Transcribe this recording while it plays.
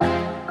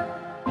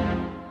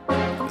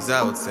It's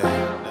outside.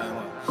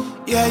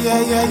 Yeah.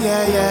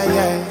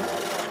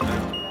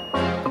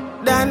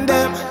 Dan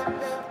them,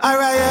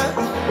 alright,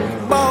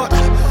 yeah. But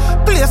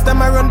place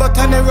them a run, but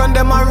when they run,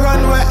 them a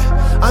run where.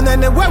 And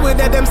anywhere we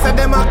there, them say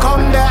them a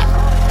come there.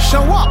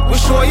 Show up, we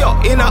show you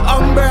in a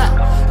umbrella.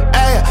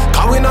 Hey,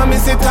 can we not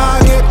miss the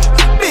target?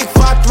 Big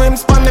fat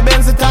rims on the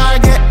Benz the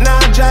target.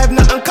 Nah drive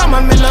nothing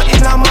common, me not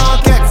in a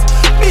market.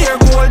 Beer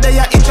gold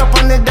there, itch up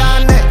on the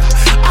down neck.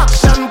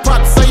 Action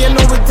packed, so you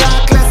know we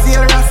talk less.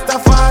 Hail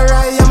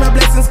Rastafari, and my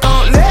blessings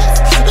countless.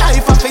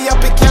 Life I feel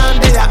up, it can't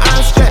be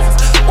and stress.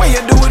 When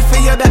you do it for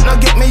you, that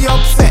not get me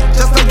upset.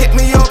 Just to get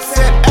me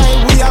upset.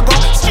 Hey, we a go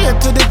straight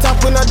to the top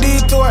with a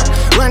detour.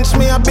 Ranch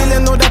me a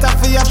billion, know that I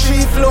feel a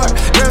 3 floor.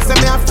 Girl say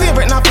me a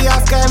favorite, now fi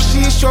ask her if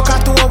she sure.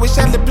 Cause to her we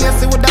share the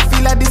place, it would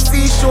feel like the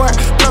seashore.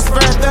 Plus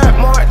further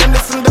more, them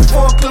listen to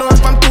folklore.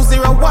 From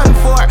 2014,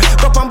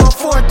 go on about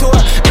 4 tour.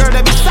 Girl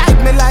they beside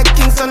me like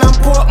Kingston and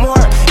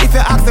Portmore. If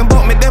you ask them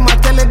about me, them I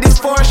tell you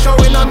this for sure.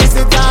 We not miss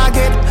the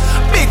target.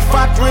 Big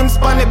fat rims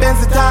on the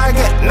Benz the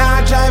target. Nah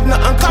drive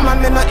nothing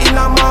common, me not in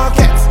a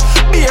market.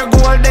 Beer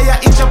gold there,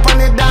 itch up on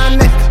the down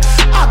neck.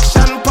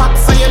 Action packed,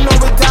 so you know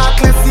we talk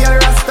less. Hail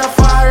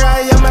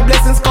Rastafari, and my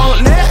blessings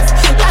countless.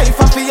 Life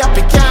I feel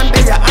happy, can't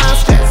be your and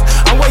stress.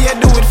 And when you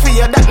do it for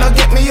you, that not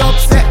get me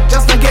upset.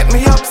 Just not get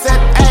me upset,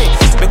 hey.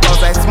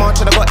 Because I smart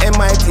should I go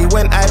M.A.G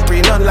when I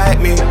pray, none like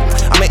me.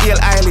 I'm a hail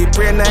highly,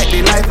 pray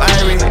nightly, life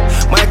irie.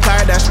 My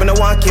car dash, me no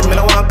want Kim, me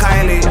no want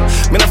Kylie.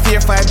 Me no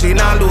fear 5G,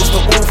 now lose to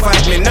who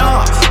fight me,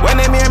 no. When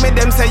they hear me,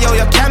 them say, yo,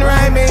 you can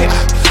ride me.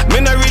 Me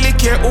no really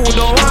care who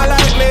don't want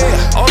like me.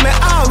 Oh, me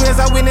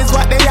always a win is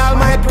what they all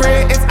might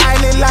pray. It's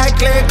highly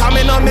likely,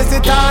 coming on miss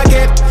the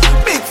target.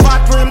 Big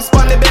fat rims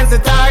on the Benz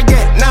the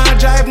target. Nah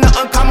drive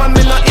nothing common,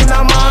 me not in a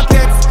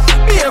market.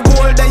 Beer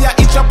gold there, you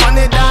itch up on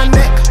the down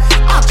neck.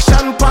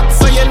 Action packed,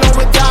 so you know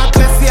we talk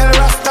less. Hail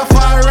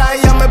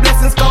Rastafari, and my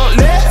blessings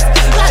countless.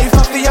 Life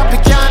I feel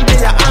happy, can't be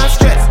your and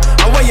stress.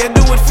 And when you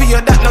do it for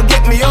you, that no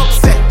get me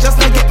upset.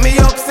 Just no get me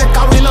upset,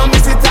 cause we no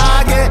miss the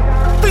target.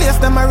 Place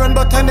them a run,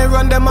 but when they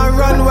run, them a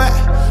run where.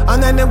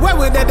 And anywhere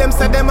we there, them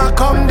say them a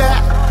come there.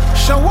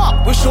 Show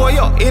up, we show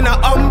you in a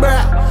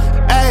umbrella.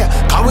 Hey,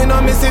 cause we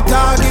no miss the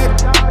target.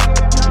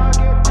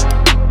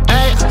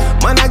 Hey,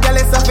 man a gal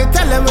is off it,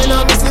 tell them we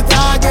no miss the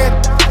target.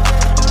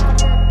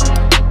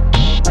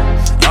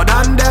 You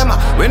done them,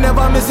 we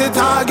never miss the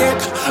target.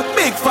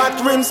 Big fat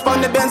rims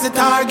on the Benz the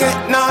target.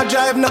 Nah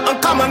drive nothing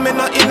common, me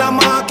not in a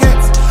market.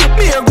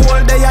 Beer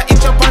gold there,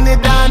 itch up on the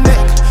down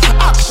neck.